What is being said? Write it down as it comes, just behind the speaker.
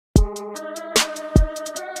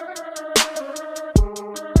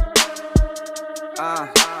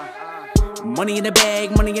Money in the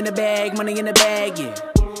bag, money in the bag, money in the bag, yeah.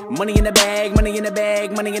 Money in the bag, money in the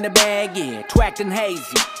bag, money in the bag, yeah. Twacked and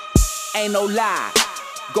hazy, ain't no lie.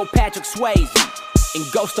 Go Patrick Swayze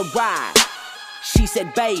and Ghost of Ride. She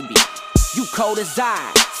said, baby, you cold as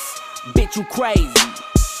ice. Bitch, you crazy.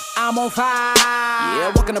 I'm on fire.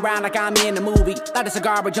 Yeah, walking around like I'm in the movie. Light a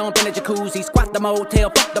cigar, but jump in the jacuzzi. Squat the motel,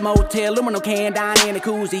 fuck the motel. Aluminum can down in the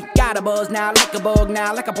koozie. Got a buzz now, like a bug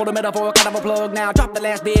now. Like I pulled a metaphor, kind of a plug now. Dropped the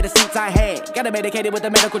last bit of seats I had. Got it medicated with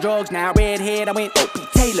the medical drugs now. Redhead, I went O.P.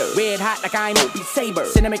 Taylor. Red hot like I'm O.P. Saber.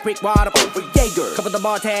 Cinnamon Creek water over Jaeger. Cover the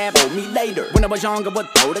bar tab, owe me later. When I was younger, would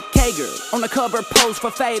throw the Kager. On the cover, pose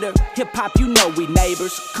for Fader. Hip hop, you know we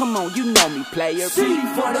neighbors. Come on, you know me, player. C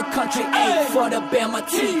for the country, A for the Bama,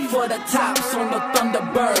 T for the tops on the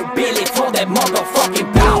Thunderbird, Billy for that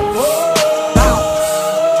motherfucking bounce.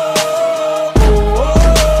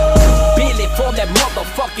 Billy for that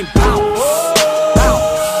motherfucking bounce.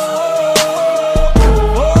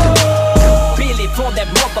 Billy for that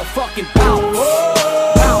motherfucking bounce.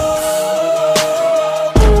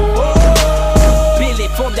 Billy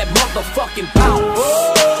for that motherfucking bounce.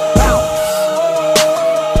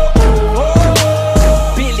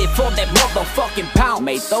 For that motherfucking pound.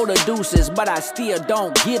 May throw the deuces, but I still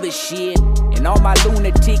don't give a shit. And all my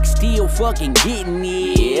lunatics still fucking getting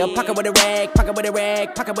it. Yeah, pocket with a rag, pocket with a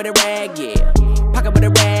rag, pocket with a rag, yeah. Pocket with a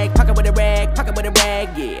rag, pocket with a rag, pocket with a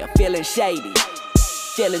rag, yeah. Feeling shady,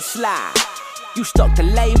 feeling sly. You stuck to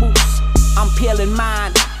labels, I'm peeling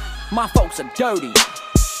mine. My folks are dirty,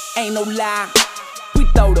 ain't no lie. We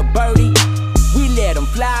throw the birdie, we let them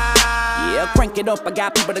fly. Yeah, crank it up, I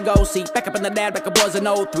got people to go see. Back up in the lab like it was an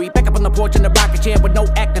 03. Back up on the porch in the rocket chair with no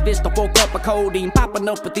activists to fork up a codeine. Popping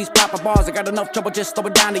up with these proper bars, I got enough trouble just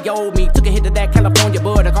throwing down the old me. Took a hit of that California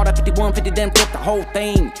bud, I caught a 5150, then flipped the whole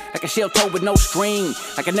thing. Like a shell toe with no string,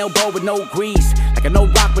 like an elbow with no grease, like an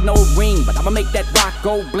old rock with no ring. But I'ma make that rock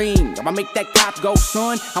go bling, I'ma make that cop go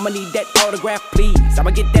son. I'ma need that autograph please,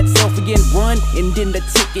 I'ma get that selfie and run, and then the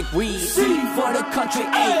ticket reads C for the country,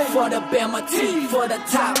 A for the Bama, T for the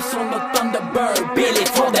tops on the Thunderbird, Billy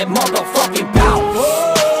for that motherfucking bounce.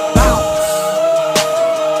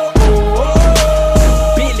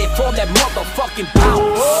 Billy for that motherfucking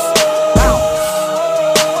bounce.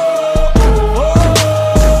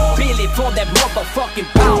 Billy for that motherfucking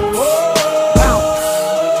bounce.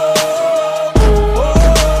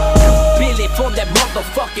 Billy for that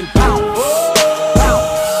motherfucking bounce.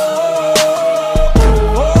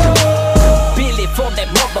 Billy for that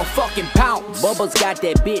motherfucking bounce. Bubba's got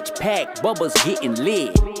that bitch packed, Bubba's getting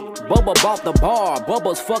lit. Bubba bought the bar,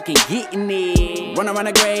 Bubba's fucking getting it. Run around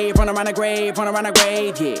the grave, run around the grave, run around the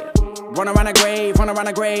grave, yeah. Run around the grave, run around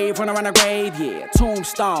the grave, run around the grave, yeah.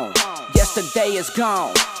 Tombstone, yesterday is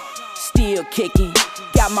gone. Still kicking,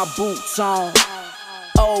 got my boots on.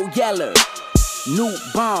 Old Yeller, new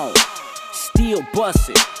bone, still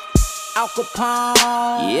bustin'. Al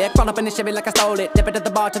Capone. Yeah, crawl up in the Chevy like I stole it. Dip it at the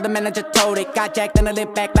bar till the manager told it. Got jacked and I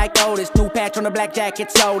lit back like Otis. New patch on the black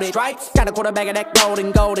jacket, sold it. Stripes, got a quarter bag of that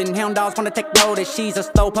golden. Hound dogs wanna take notice. She's a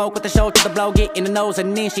slowpoke with the shoulder to the blow. Get in the nose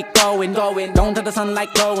and then she going. Don't to the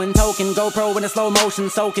sunlight glowing. Token, GoPro in a slow motion.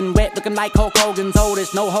 Soaking wet, looking like Hulk Hogan's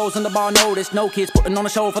oldest. No hoes in the bar, notice. No kids putting on a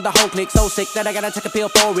show for the whole clique. So sick that I gotta take a pill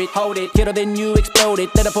for it. Hold it, hit her then you exploded.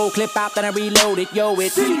 Let a full clip out, then I reload it. Yo,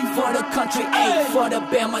 it's C for the country, A for the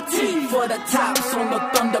Bama, T for the tops on the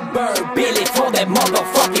Thunderbird, Billy for that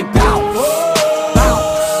motherfucking bounce.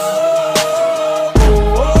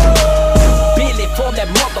 Billy for that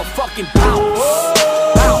motherfucking bounce.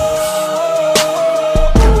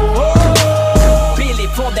 Billy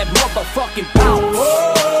for that motherfucking bounce.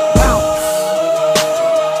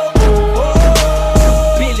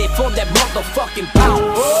 Billy for that motherfucking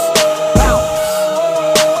bounce.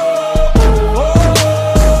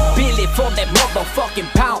 Billy for that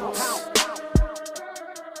motherfucking bounce.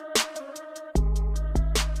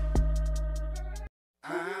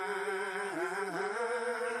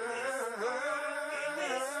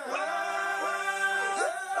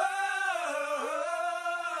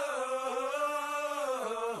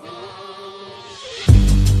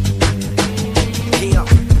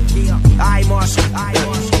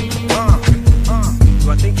 You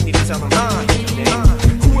are thinking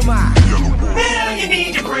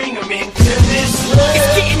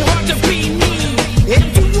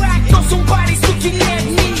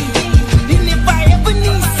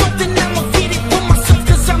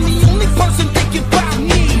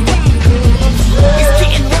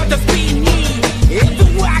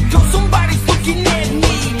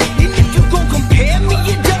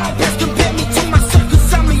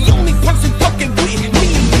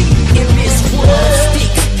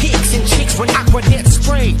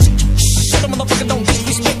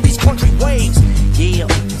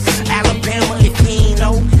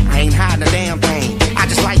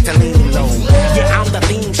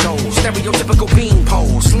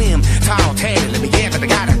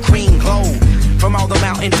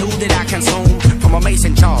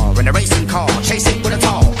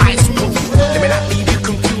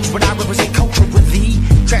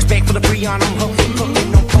for the free on, I'm hooking on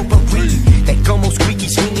potpourri. That gummo squeaky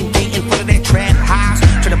swinging gate in front of that trap house.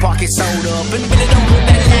 Turn the pocket sold up and really don't put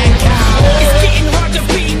that like out. It's getting hard to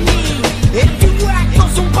be me. If you act on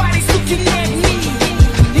somebody's looking at me.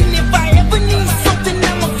 And if I ever need something,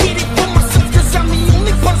 I'ma get it for myself, cause I'm the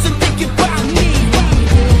only person thinking about me.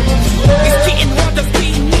 It's getting hard to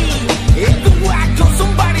be me. If you act on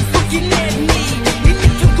somebody's looking at me. And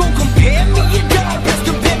if you gon' compare me, you dog, best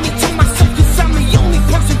compare me to myself, cause I'm the only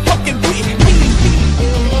person fucking with me.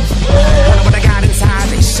 Wonder what I got inside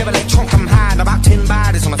this Chevrolet trunk, I'm hiding about 10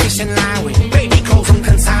 bodies on a fishing line with baby clothes on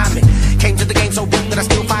consignment. Came to the game so boom that I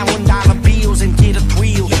still find $1 bills and get a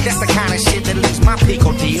thrill. That's the kind of shit that leaves my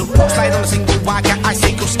pickle deal. Slide on a single wire, got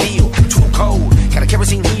icicle steel. Too cold, got a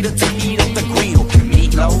kerosene heater to heat up the grill.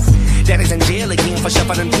 Meatloaf, daddy's in jail again for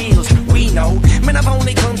shuffling pills. We know, man, I've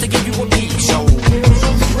only come to give you a peep show.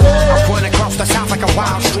 I'm running across the south like a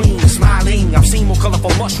wild stream, smiling. I've seen more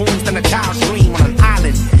colorful mushrooms than a child's dream on an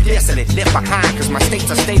island. Desolate, left behind, cause my state's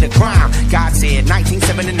a state of crime. God said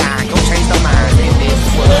 1979, go change the mind in this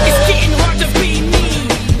world. It's getting hard to be me.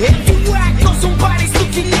 If you act on somebody's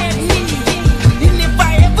looking at me. And if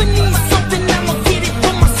I ever need something, I'ma get it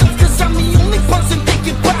for myself, cause I'm the only person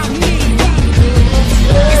thinking about me.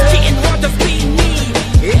 It's getting hard to be me.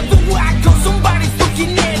 If you act on somebody's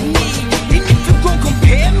looking at me. And if you gon'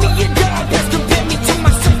 compare me, you dog, best compare me to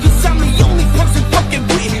myself, cause I'm the only person fucking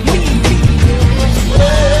with me.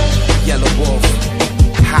 Yelawolf,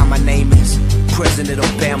 how my name is President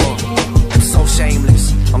Obama. I'm so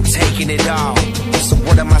shameless, I'm taking it all. So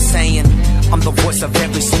what am I saying? I'm the voice of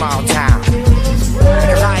every small town.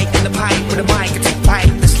 Like a light in the pipe with a mic and take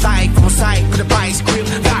flight. This life from a sight with a vice grip.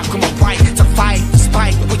 Live come up right to fight,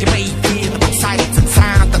 despite what you may feel about sights and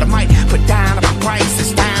sounds that I might put down about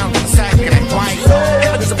prices down. Second and twice.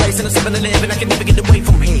 Heaven is a place in a 7-Eleven I can never get away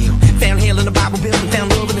from hell. Found hell in the Bible building,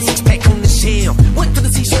 found love in a six-pack on the shelf. Went to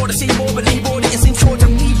the seashore to see more, but Leroy didn't seem short to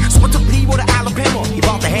me. So I took Leroy to Alabama. He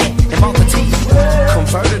bought the hat and bought the tea.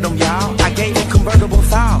 Converted him, y'all. I gave him convertible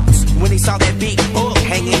thoughts when he saw that big book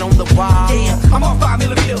hanging on the wall. Yeah, I'm on 5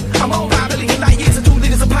 million, I'm on 5 million light years and 2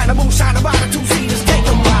 liters of pint of moonshine about the 2-seaters. Take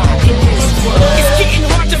them out in this world. It's getting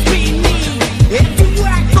hard to be me. If you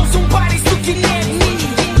act on somebody's looking at me.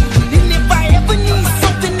 And if I ever need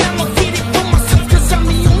something, I'ma get it for myself, cause I'm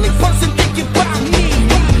the only person thinking about me.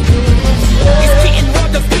 It's getting hard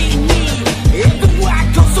to be me. If you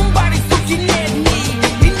act on somebody's looking at me.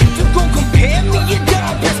 And if you gon' compare me, you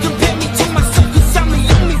dog, best compare me to myself, cause I'm the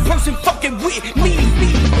only person fucking with me.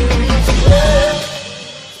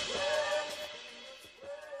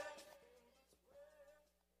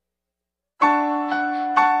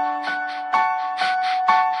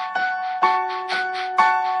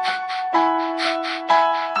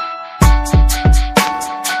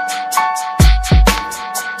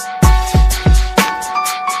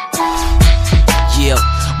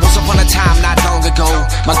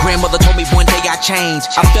 My grandmother told me one day I'd change.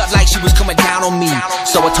 I felt like she was coming down on me,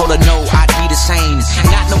 so I told her no, I'd be the same.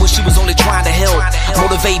 Not knowing she was only trying to help,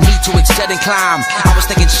 motivate me to excel and climb. I was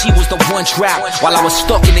thinking she was the one trapped, while I was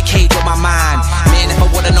stuck in the cage of my mind. Man, if I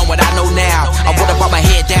would've known what I know now, I would've brought my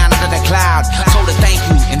head down under the cloud. Told her thank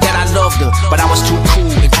you, and that I loved her, but I was too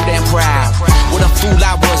cool and too damn proud. What a fool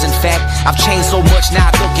I was, in fact. I've changed so much now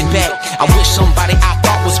looking back. I wish somebody I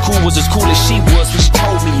thought was cool was as cool as she was when she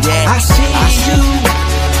told me that. I see you,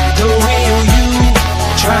 the real you,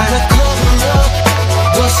 trying to cover up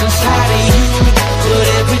what's inside of you. But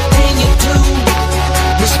everything you do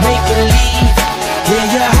is make believe. Yeah,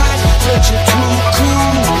 you're hot, but you're too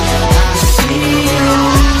cool. I see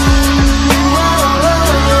you.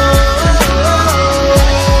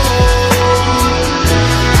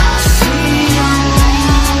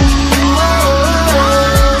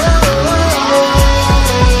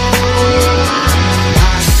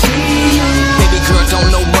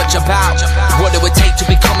 About what it would take to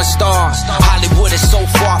become a star. Hollywood is so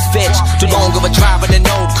far-fetched, too long of a drive in an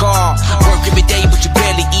old car. Work every day but you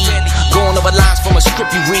barely eat, going over lines from a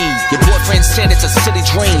script you read. Your boyfriend said it's a silly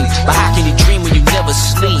dream, but how can you dream when you never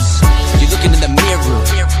sleep? You're looking in the mirror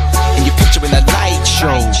and you're picturing a light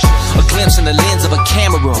show, a glimpse in the lens of a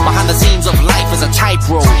camera. Behind the scenes of life is a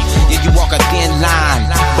tightrope. Yeah, you walk a thin line,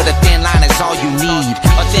 but a thin line is all you need.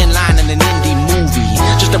 A thin line in an indie movie,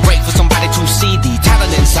 just a break for somebody to see the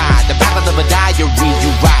talent inside. The battle of a diary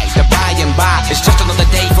you write. The by and by, it's just another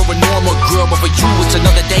day for a normal girl, but for you it's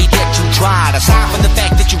another day that you tried. Aside from the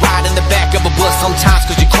fact that you ride in the back of a bus sometimes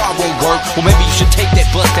cause your car won't work, well maybe you should take that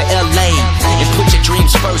bus to LA and put your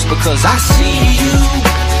dreams first, because I see you,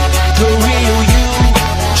 the real you,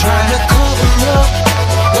 trying to cover up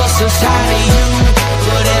what's inside of you.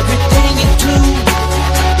 But everything you do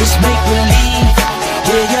is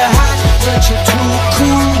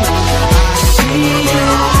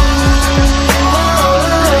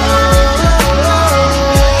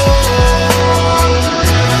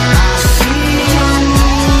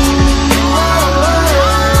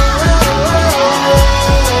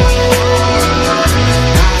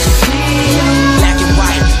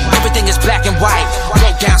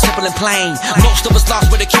complain. Most of us lost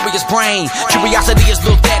with a curious brain. Curiosity is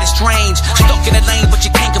looked at as strange. Stuck in a lane, but you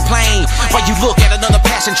can't complain. While you look at another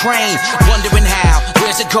passing train, wondering how,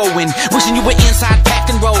 where's it going? Wishing you were inside, packed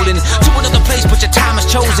and rolling to another place, but your time is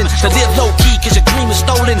chosen to live low key, cause your dream is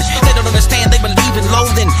stolen. They don't understand, they believe in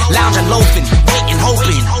loathing, lounging, loafing, waiting,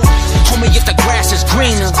 hoping. Homie, if the grass is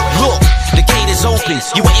greener, look, the gate is open.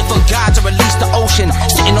 You waiting for God to release the ocean,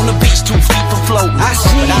 sitting on the beach 2 feet from floating. I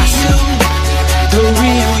see you, the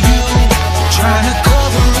real you, trying to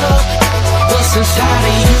cover up what's inside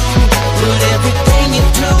of you. But everything you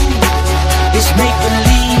do is make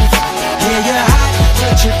believe. Yeah, you're hot,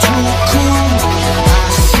 but you're too cool.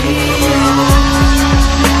 I see you.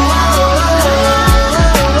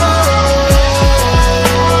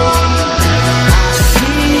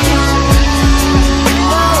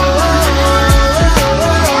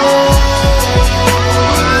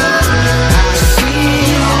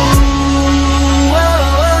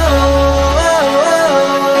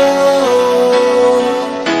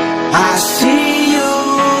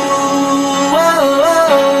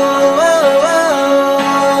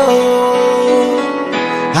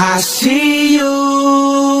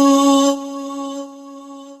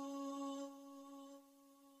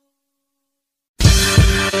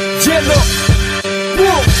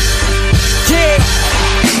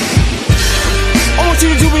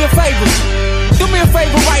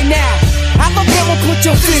 Put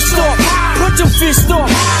your fist up, put your fist up,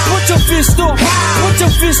 put your fist up, put your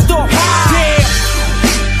fist up. Yeah,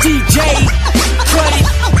 DJ, cut it.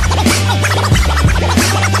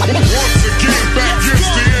 Once again, back is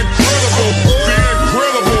the incredible, the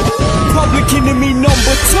incredible. Public Enemy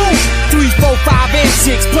number 2, 3, 4, 5, and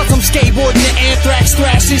 6. Plus I'm skateboarding the anthrax,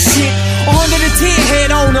 thrashing shit. 110 head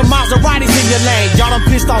on the Maseratis in your lane. Y'all done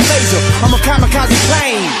pissed off laser, I'm a kamikaze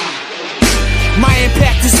plane. My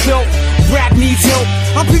impact is felt. Rap needs help.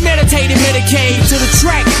 I'm premeditating Medicaid to the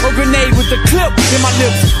track. A grenade with the clip in my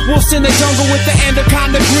lips. Wolves in the jungle with the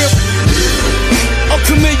anaconda grip. A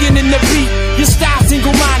chameleon in the beat. Your style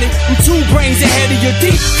single-minded. I'm 2 brains ahead of your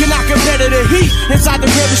deep. Cannot compare to the heat. Inside the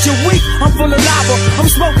crevice you're weak. I'm full of lava. I'm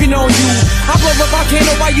smoking on you. I blow a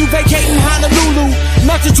volcano while you vacating Honolulu.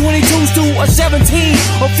 Not your 22s to a 17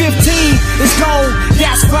 or 15. It's gone.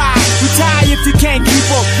 That's fine. Retire if you can't keep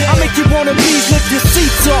up. I make you wanna please lift your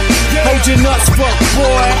seats up. Hold your nuts, fuck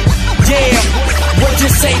boy. Yeah. What you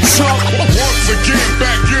say, chump? Once again,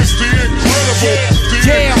 back is the incredible, the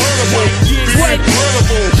incredible, the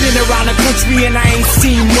incredible. Been around the country and I ain't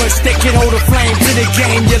seen much that can hold a flame to the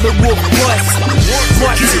game. Yelawolf bust.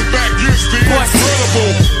 Once again, back is the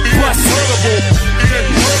incredible, the incredible, the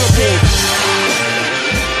incredible.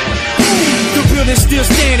 The building's still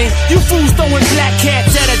standing. You fools throwing black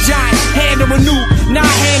cats at a giant. Hand them a nuke, now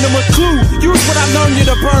I hand them a clue. Use what I learned you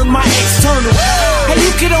to burn my external. And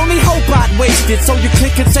you can only hope I'd waste it. So you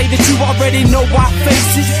click and say that you already know I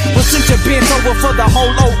face it. But since you're bent over for the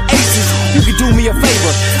whole oasis, you can do me a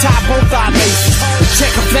favor, tie both our laces.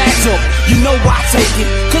 Check a flags up, you know I take it.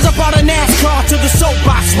 Cause I brought a NASCAR to the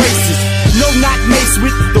soapbox races. No, not mace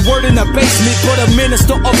with the word in the basement, but a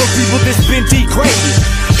minister of a people that's been degraded.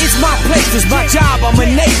 It's my place, it's my job, I'm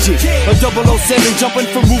an agent. A 007 jumping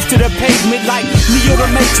from roof to the pavement like Neo the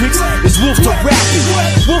Matrix. It's wolf to rapping,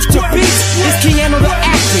 wolf to beats. It's King Anno the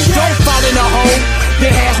acting. Don't fall in a hole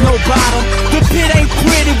that has no bottom. The pit ain't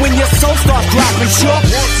pretty when your soul starts dropping short.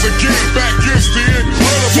 Once again, back is the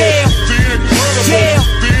incredible, Yeah. the incredible, Yeah.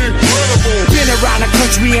 the incredible. Been around the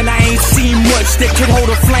country and I ain't seen much that can hold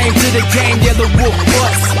a flame to the game. Yelawolf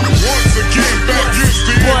bust. Once again, back is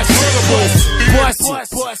the incredible, the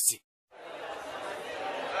Bust it.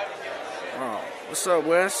 Oh, what's up,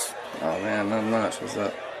 Wes? Oh man, not much. What's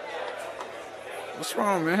up? What's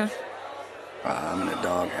wrong, man? I'm in the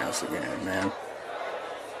doghouse again, man.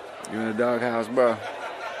 You in the doghouse, bro?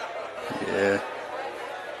 Yeah.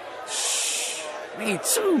 Me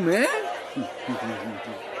too, man.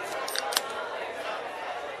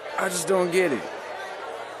 I just don't get it.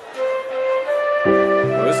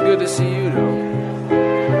 Well, it's good to see you, though.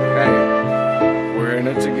 Hey, we're in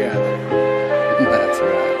it together. That's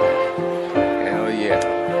right. Hell yeah.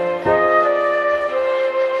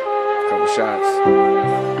 Couple shots.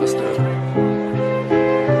 Let's do it.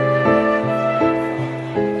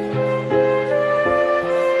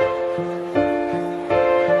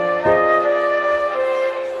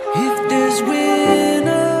 If there's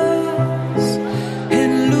winners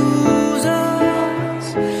and losers,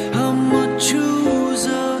 I'm a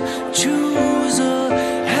chooser,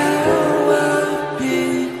 how I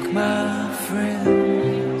pick my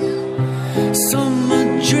friends. Some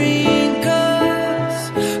are drinkers,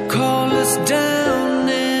 call us down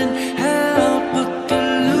and help, but the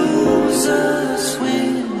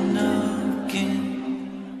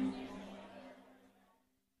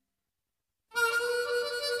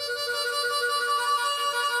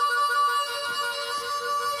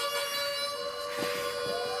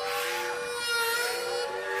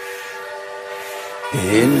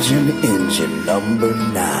Engine number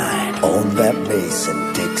 9 on that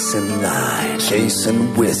Mason-Dixon line,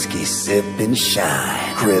 chasing whiskey, sipping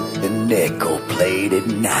shine, gripping nickel-plated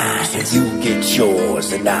nines. You get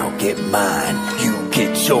yours and I'll get mine. You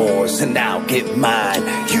get yours and I'll get mine.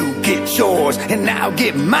 You get yours and I'll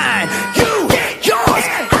get mine. You get yours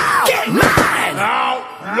and I'll get mine.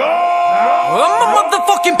 I'm a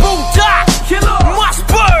motherfucking bulldog killer,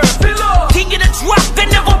 Mossberg, king of the drop, there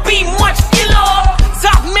never be much killer.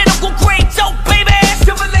 Top medical grade dope, baby.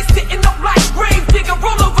 Chevrolet sitting up like grave digger,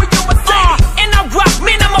 roll over you Mercedes. And I rock,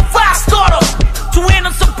 man, I'm a fire starter. 2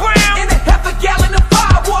 handles of brown and a half a gallon of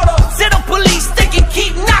fire water. Set up police, they can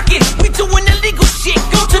keep knocking. We doing illegal shit,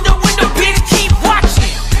 go to the window, bitch, keep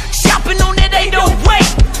watching. Shopping on that 808,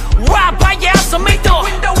 ride by your house and make the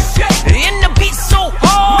window shake. And the beat so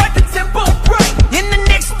hard, make the tempo break. And the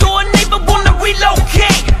next door neighbor wanna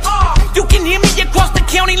relocate. You can hear me across the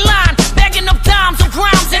county line, bagging up dimes and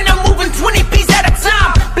crimes, and I'm moving 20 B's at a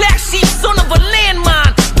time. Black sheep, son of a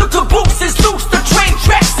landmine. The caboose is loose, the train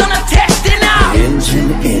tracks unattached, and I'm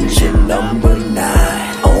Engine number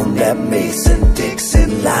 9 on that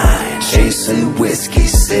Mason-Dixon line, chasing whiskey,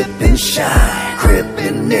 sipping shine,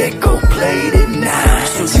 gripping nickel-plated nines.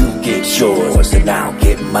 So you get yours and I'll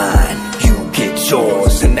get mine. You get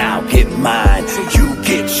yours and I'll get mine. So you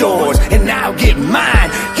get yours and I'll get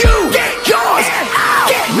mine. You get yours and I'll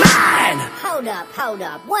get mine. Hold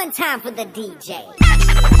up, one time for the DJ.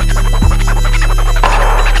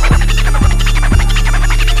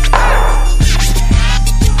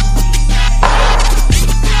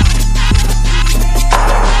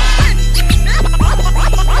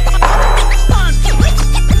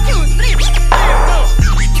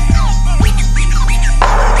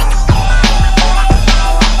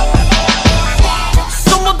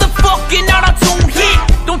 some motherfucking auto-tune hit.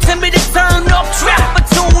 Don't tell me to turn up, trap or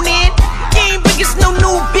tune in. You ain't bring us no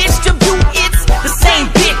new bitch to view. It's the same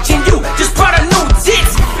bitch and you just brought a new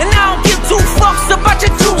tits. And I don't give 2 fucks about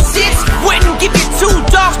your 2 cents. Wouldn't give you 2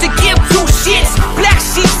 dogs to give 2 shits. Black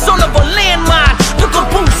sheep, son of a landmine. The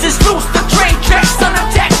caboose is loose, the train tracks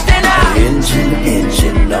unattached, and I'm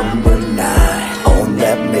Engine number 9 on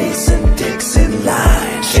that Mason-Dixon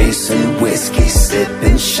line, chasing whiskey,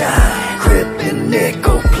 sipping shine, gripping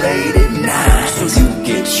nickel-plated nines. So you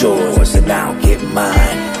get yours and I'll get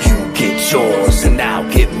mine. You get yours and I'll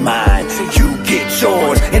get mine. So you get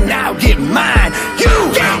yours and I'll get mine. You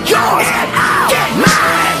get yours and I'll get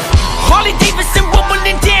mine. Harley Davidson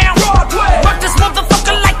rumbling down Broadway. Rock this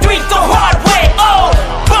motherfucker like 3 the hard way. Oh,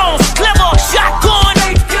 bones, clever, shotgun,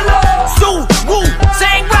 Zoo, woo,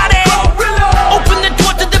 sang Roddy. Open the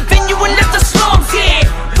door to the venue and let the slums in.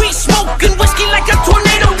 We smoking whiskey like a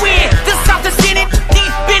tornado wind. The South is in it,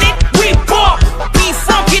 deep in it, we bump. Be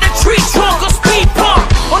funky, the tree trunk or speed bump.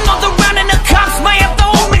 Another round and the cops might have to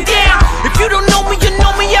hold me down. If you don't know me, you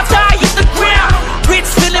know me after I hit the ground.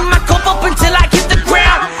 Rich filling my cup up until I hit the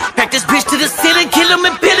ground. Pack this bitch to the ceiling, kill him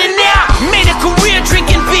and bill it now. Made a career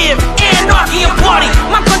drinking beer, anarchy and party.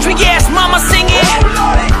 My country ass mama singing.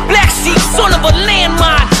 Black sheep, son of a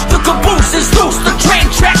landmine. The caboose is loose, the train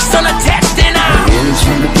tracks unattached, and I'm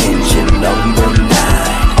Engine number 9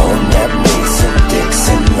 on that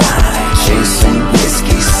Mason-Dixon line, chasing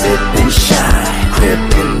whiskey, sipping shine,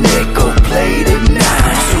 gripping nickel-plated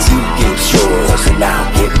nines. So you get yours and I'll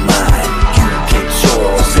get mine. You get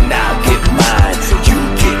yours and I'll get mine. So you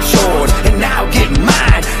get yours and I'll get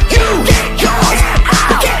mine. You get yours and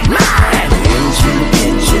I'll get mine.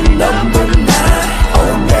 Engine number 9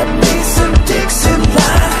 on that Mason-Dixon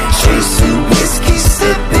line, chasing whiskey,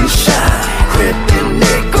 sipping shine, gripping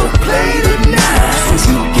nickel-plated nines. So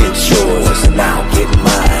you get yours and I'll get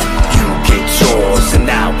mine. You get yours and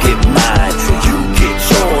I'll get mine. So you get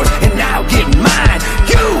yours and I'll get mine.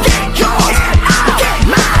 You get yours and I'll get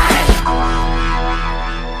mine.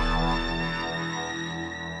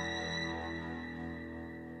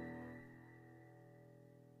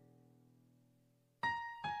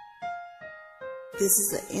 This is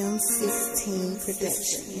an M16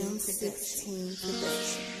 production. M16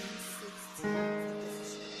 production.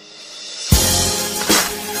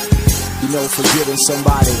 You know, forgiving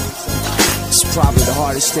somebody is probably the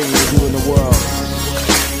hardest thing to do in the world.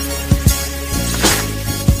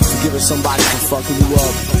 Forgiving somebody for fucking you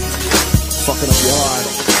up, fucking up your heart.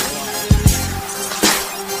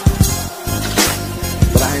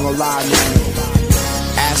 But I ain't gonna lie, man.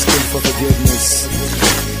 Asking for forgiveness,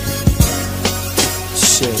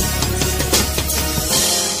 shit,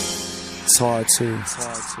 it's hard too.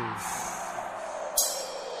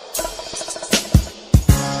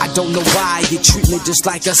 I don't know why you treat me just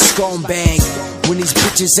like a scumbag, when these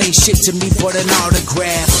bitches ain't shit to me but an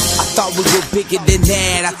autograph. I thought we were bigger than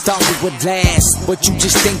that, I thought we would last, but you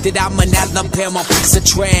just think that I'm an Alabama piece of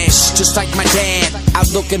trash. Just like my dad,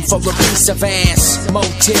 out looking for a piece of ass.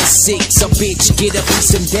 Motel 6, a bitch, get a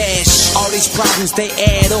piece and dash. All these problems, they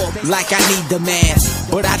add up like I need the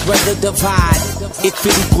math, but I'd rather divide if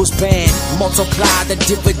it equals bad. Multiply the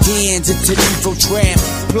dividends into evil trap.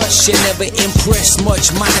 Plus you never impressed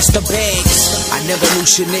much, minus the bags. I never knew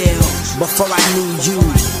Chanel before I knew you.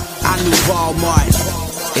 I knew Walmart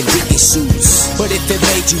and Dickie suits. But if it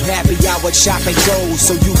made you happy, I would shop and go,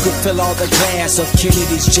 so you could fill all the glass of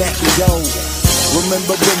Kennedy's Jackie O.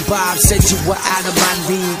 Remember when Bob said you were out of my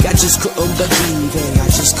league? I just couldn't believe it, I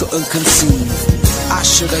just couldn't conceive. I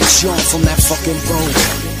should've jumped from that fucking boat,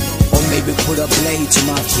 or maybe put a blade to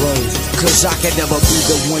my throat. Cause I can never be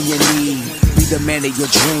the one you need, be the man of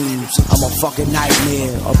your dreams. I'm a fucking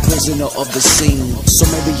nightmare, a prisoner of the scene. So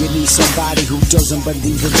maybe you need somebody who doesn't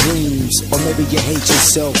believe in dreams, or maybe you hate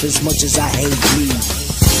yourself as much as I hate me.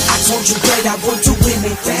 I told you that I would do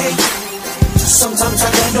anything. Sometimes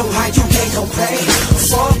I don't know how you can't complain.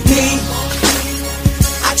 Fuck me,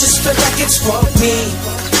 I just feel like it's fuck me.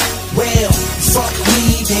 Well, fuck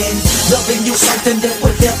me then. Loving you something that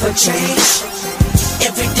would never change.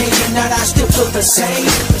 Every day and night I still feel the same.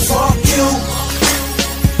 Fuck you,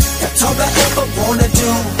 that's all I ever wanna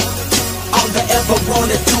do. All I ever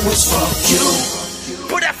wanna do is fuck you.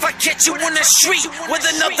 But if I catch you on the street with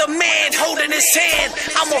another man holding his hand,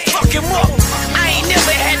 I'ma fuck him up. I ain't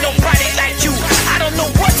never had nobody like you. I don't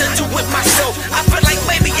know what to do with myself. I feel like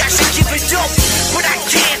maybe I should give it up, but I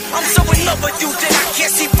can't. I'm so in love with you that I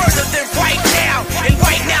can't see further than right now. And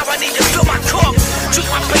right now I need to fill my cup,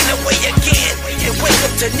 drink my pain away again, and wake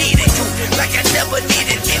up to needing you like I never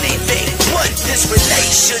needed anything but this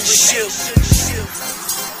relationship.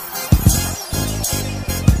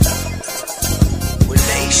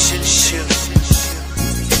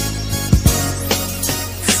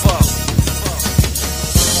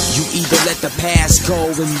 You either let the past go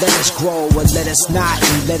and let us grow, or let us not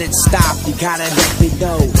and let it stop. You gotta let me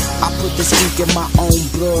know. I put this ink in my own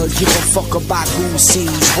blood, give a fuck about who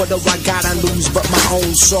sees. What do I gotta lose but my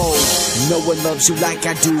own soul? No one loves you like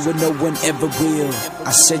I do, and no one ever will.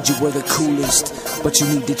 I said you were the coolest, but you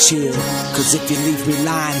need to chill. Cause if you leave me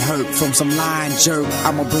lying hurt from some lying jerk,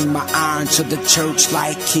 I'ma bring my iron to the church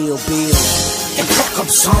like Kill Bill. And fuck up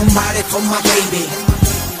somebody for my baby.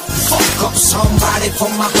 Fuck up somebody for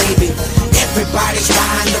my baby. Everybody's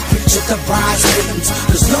buying the picture, the bridesmaids,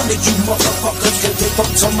 cause none of you motherfuckers can live up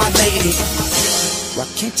to my lady. Why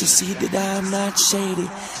can't you see that I'm not shady?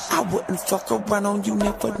 I wouldn't fuck around on you,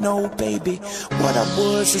 never know, baby. What I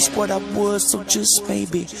was is what I was, so just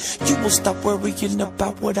maybe you will stop worrying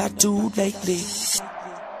about what I do lately.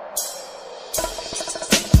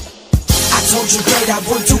 I told you that I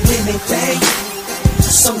would do anything.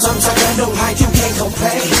 Sometimes I don't know how you can't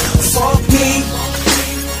complain. Fuck me,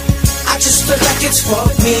 I just feel like it's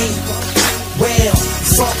fuck me. Well,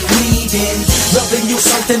 fuck me then. Loving you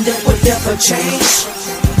something that would never change.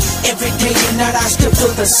 Every day and night I still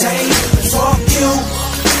feel the same. Fuck you,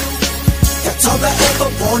 that's all I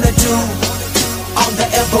ever wanna do. All I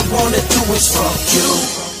ever wanna do is fuck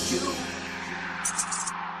you.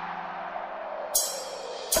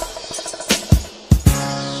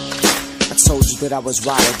 I told you that I was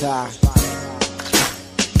ride or die.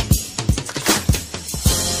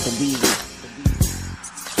 Believe it.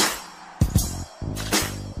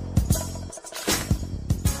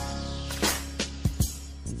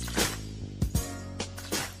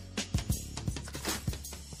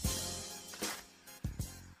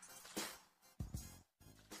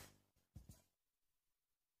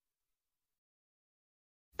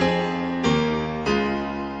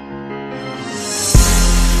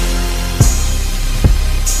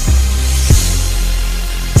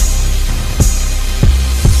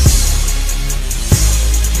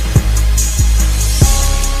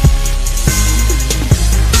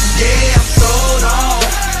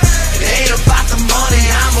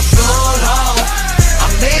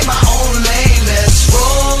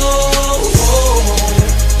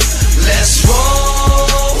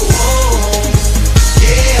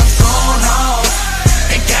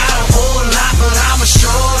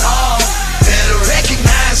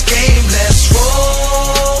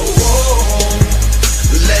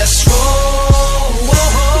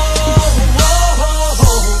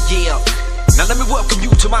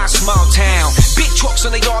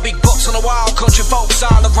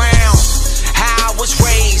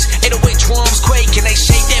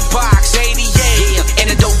 And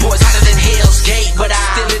the dope boys hotter than Hell's Gate, but I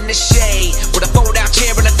still in the shade with a fold-out chair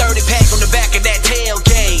and a third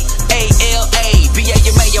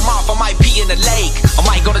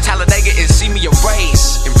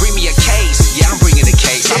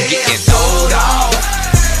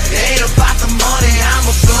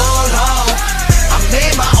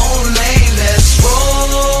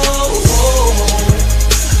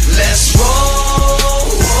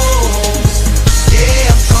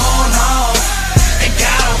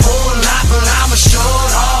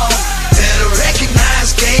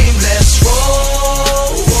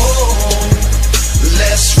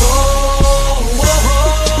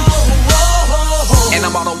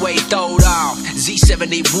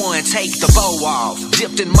one, take the bow off.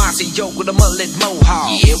 Dipped in mossy yolk with a mullet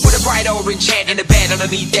mohawk. Yeah, with a bright orange hat and a bed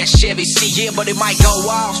underneath that Chevy seat. Yeah, but it might go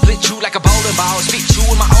off. Split you like a bowling ball. Spit you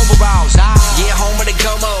in my overalls. Yeah, home of the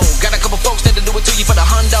Como. Got a couple folks that'll do it to you for the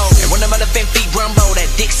hundo. And when them elephant feet rumble, that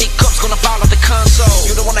Dixie cup's gonna fall off the console.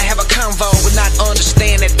 You don't wanna have a convo and not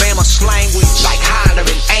understand that Bama language. Like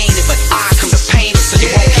hollering, ain't it? But I come to paint it so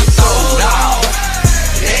you won't get thrown off.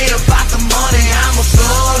 It ain't about the money, I'm a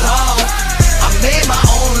float off. I made my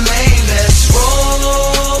own lane, let's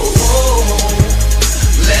roll.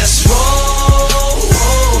 Let's roll.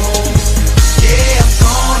 Yeah, I'm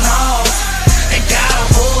gone off. Ain't got a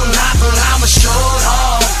whole lot, but I'm a short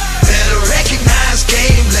off. Better recognize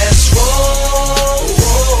game, let's roll.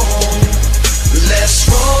 Let's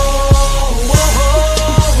roll.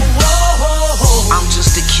 I'm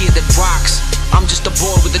just a kid that rocks. I'm just a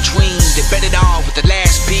boy with a dream that bet it all with the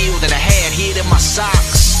last bill that I had hid in my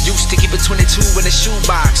socks. Used to keep it 22 in a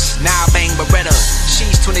shoebox. Now I bang Beretta.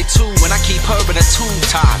 She's 22 and I keep her in a tube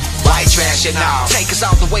top. White trash and all. Take us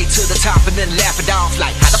all the way to the top and then laugh it off.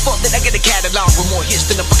 Like, how the fuck did I get a catalog with more hits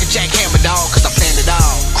than a fucking jackhammer dog? Cause I planned it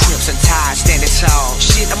all. Crimson tide standing tall.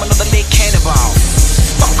 Shit, I'm another lit cannonball.